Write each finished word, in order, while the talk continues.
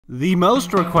The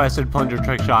most requested plunger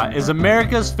trick shot is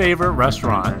America's favorite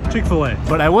restaurant, Chick-fil-A.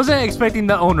 but I wasn't expecting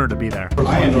the owner to be there.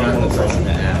 I am not the person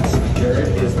to ask. Jared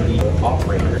is the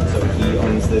operator, so he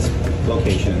owns this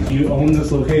location. You own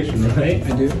this location, right?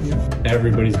 I do.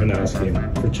 Everybody's been asking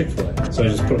for Chick-fil-A. So I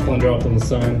just put a plunger up on the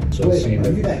sign. So Wait, are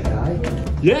you that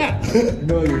guy? Yeah.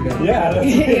 No, you're not. Yeah.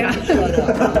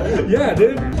 Yeah,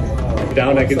 dude.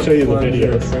 Down, I can show you the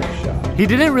video. He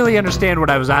didn't really understand what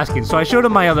I was asking, so I showed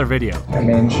him my other video. I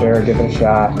mean, sure, give it a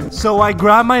shot. So I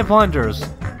grabbed my plungers,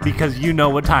 because you know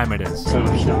what time it is.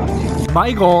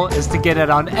 My goal is to get it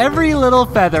on every little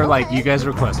feather like you guys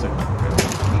requested.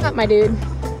 Not my dude.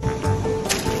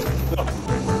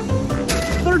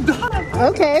 They're done.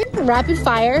 Okay, rapid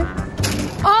fire.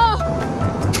 Oh!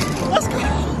 Let's go.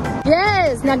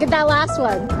 Yes, now get that last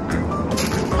one.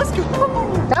 Let's go.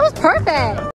 That was perfect.